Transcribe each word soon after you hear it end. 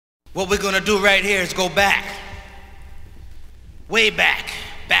What we're gonna do right here is go back. Way back.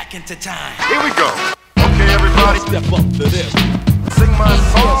 Back into time. Here we go. Okay, everybody. Step up to this. Sing my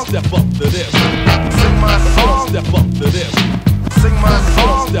song. Step up to this. Sing my song. Step up to this. Sing my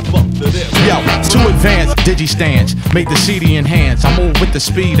song. Step up to this. Yo, too advanced, digi-stands. Make the CD enhance. I move with the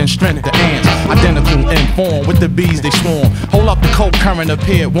speed and strength the ants. Identical in form with the bees they swarm. Hold up the cold current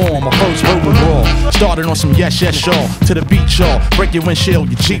appeared warm. My first verbal brawl. Started on some yes, yes, sure. To the beat, sure. Break your windshield,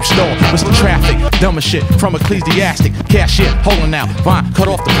 your cheap store. What's the traffic? Dumber shit from ecclesiastic. Cashier holding out. Vine cut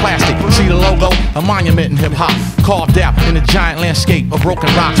off the plastic. See the logo? A monument in hip hop. Carved out in a giant landscape of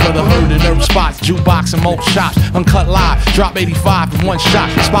broken rocks. Where the herd and herb spots. Jukebox and most shops. Uncut live. Drop 85 in one shot.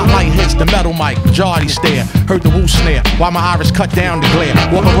 Spotlight hits the metal mic. Majority stare. Heard the woo snare. While my iris cut down the glare.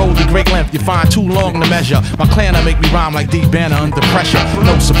 Walk a road to great length. You find too long to measure. My clan make me rhyme like D Banner under pressure.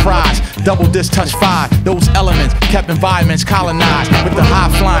 No surprise. Double disc touch 5. Those elements kept environments colonized. With the high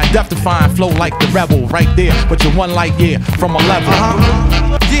flying, death defying flow like the rebel. Right there, but you're 1 light year from a level.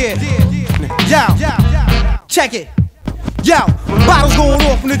 Yeah. Yo. Check it. Yo, bottles going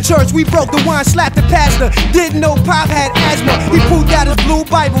off in the church. We broke the wine, slapped the pastor. Didn't know Pop had asthma. He pulled out his blue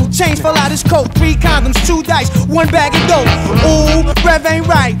Bible. Chains fell out his coat. 3 condoms, 2 dice, 1 bag of dope. Ooh, Rev ain't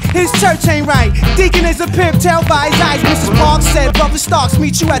right. His church ain't right. Deacon is a pimp, tell by his eyes. Mrs. Parks said, Brother Starks,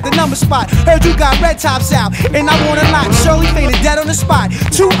 meet you at the number spot. Heard you got red tops out, and I want a lot. Shirley fainted dead on the spot.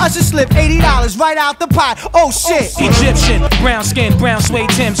 2 ushers slipped $80 right out the pot. Oh shit. Egyptian, brown skin, brown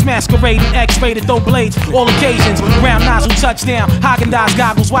suede Timbs, masquerading, X-rated, throw blades, all occasions. Brown nozzle, touchdown, Haagen-Dazs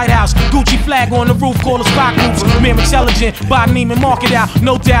goggles, White House, Gucci flag on the roof, call us spot groups. Mere intelligent, by Neiman, mark it out,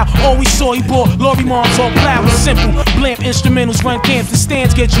 no doubt. All we saw, he bought Lori Moms, all plow was simple. Blimp instrumentals, run camps, the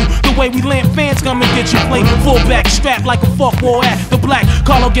stands get you. The way we lamp fans come and get you. Play fullback, strapped like a fuck war at the black.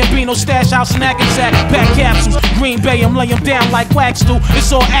 Carlo Gambino, stash house and Hackensack. Pack capsules, Green Bay, I'm laying down like wax do.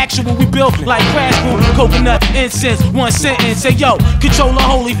 It's all actual, we built like crash room. Coconut, incense, 1 sentence. Say yo, control the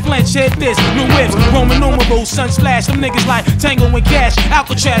holy flinch, hit this. New whips, Roman numerals, sun splash. Them niggas like Tango and Cash,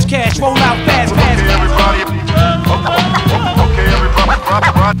 Alcatraz cash, roll out fast, fast. Okay, everybody. Okay, everybody.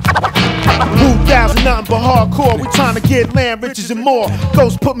 Wu-Tang's nothing but hardcore. We trying to get land, riches and more.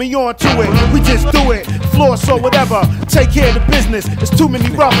 Ghost put me on to it. We just do it. Floor, so whatever. Take care of the business. There's too many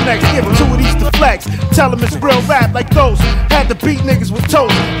roughnecks. Give 2 of these to flex. Tell them it's real rap like Ghost. Had to beat niggas with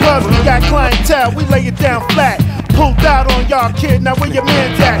toast. Plus we got clientele. We lay it down flat. Pulled out on y'all, kid, now where your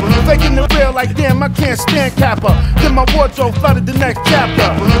man's at? Faking the real like damn, I can't stand Kappa. Then my wardrobe flooded the next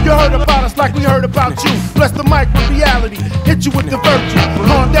chapter. You heard about us like we heard about you. Bless the mic with reality, hit you with the virtue.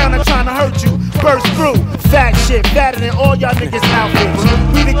 Calm down, I'm trying to hurt you. Burst through, fat shit, fatter than all y'all niggas outfits.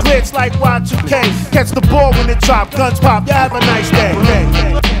 We the glitch like Y2K. Catch the ball when it drop, guns pop, y'all have a nice day.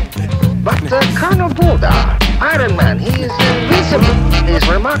 But Colonel Buddha, Iron Man, he is invincible. His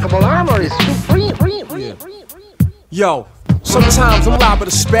remarkable armor is supreme. Yo, sometimes I'm liable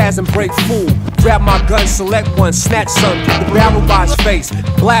to spaz and break fool. Grab my gun, select one, snatch some, the barrel by his face.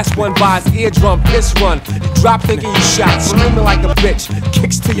 Blast one by his eardrum, piss one. You drop thinking you shot, screaming like a bitch.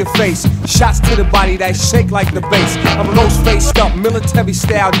 Kicks to your face, shots to the body that shake like the bass. I'm ghost faced up, military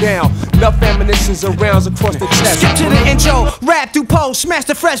style down. Enough ammunitions and rounds across the chest. Skip to the intro, rap through post, smash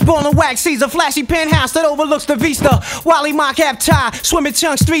the fresh ball and wax. Sees a flashy penthouse that overlooks the vista. Wally mock half tie, swimming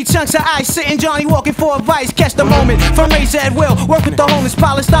chunks, 3 chunks of ice. Sitting Johnny walking for advice, catch the moment. From razor at will, work with the homeless,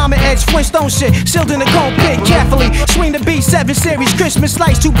 polished diamond edge, Flintstone shit, sealed in the cone pit, carefully. Swing the B7 series, Christmas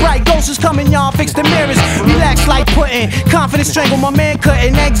lights too bright, ghosts is coming, y'all fix the mirrors. Relax like pudding, confident strangle my man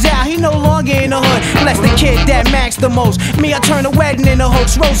cutting. Exile, he no longer in the hood. Bless the kid that max the most. Me, I turn the wedding into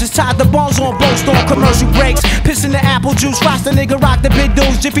hoax. Roses tied the balls on both on commercial breaks. Pissing the apple juice, watch the nigga rock the big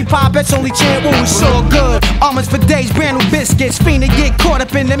dudes. Jiffy Pop, that's only chant when we so good. Almonds for days, brand new biscuits. Fiend to get caught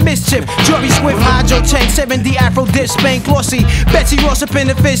up in the mischief. Jory Swift, Hydro Tank, 70 Afro Dish, Spank Glossy. Betsy Ross up in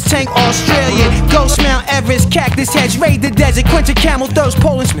the fish tank, Australian. Ghost Mount Everest, Cactus Hedge, raid the desert. Quentin Camel Thirst,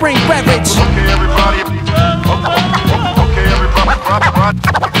 Poland Spring beverage. Okay, everybody. Okay, everybody.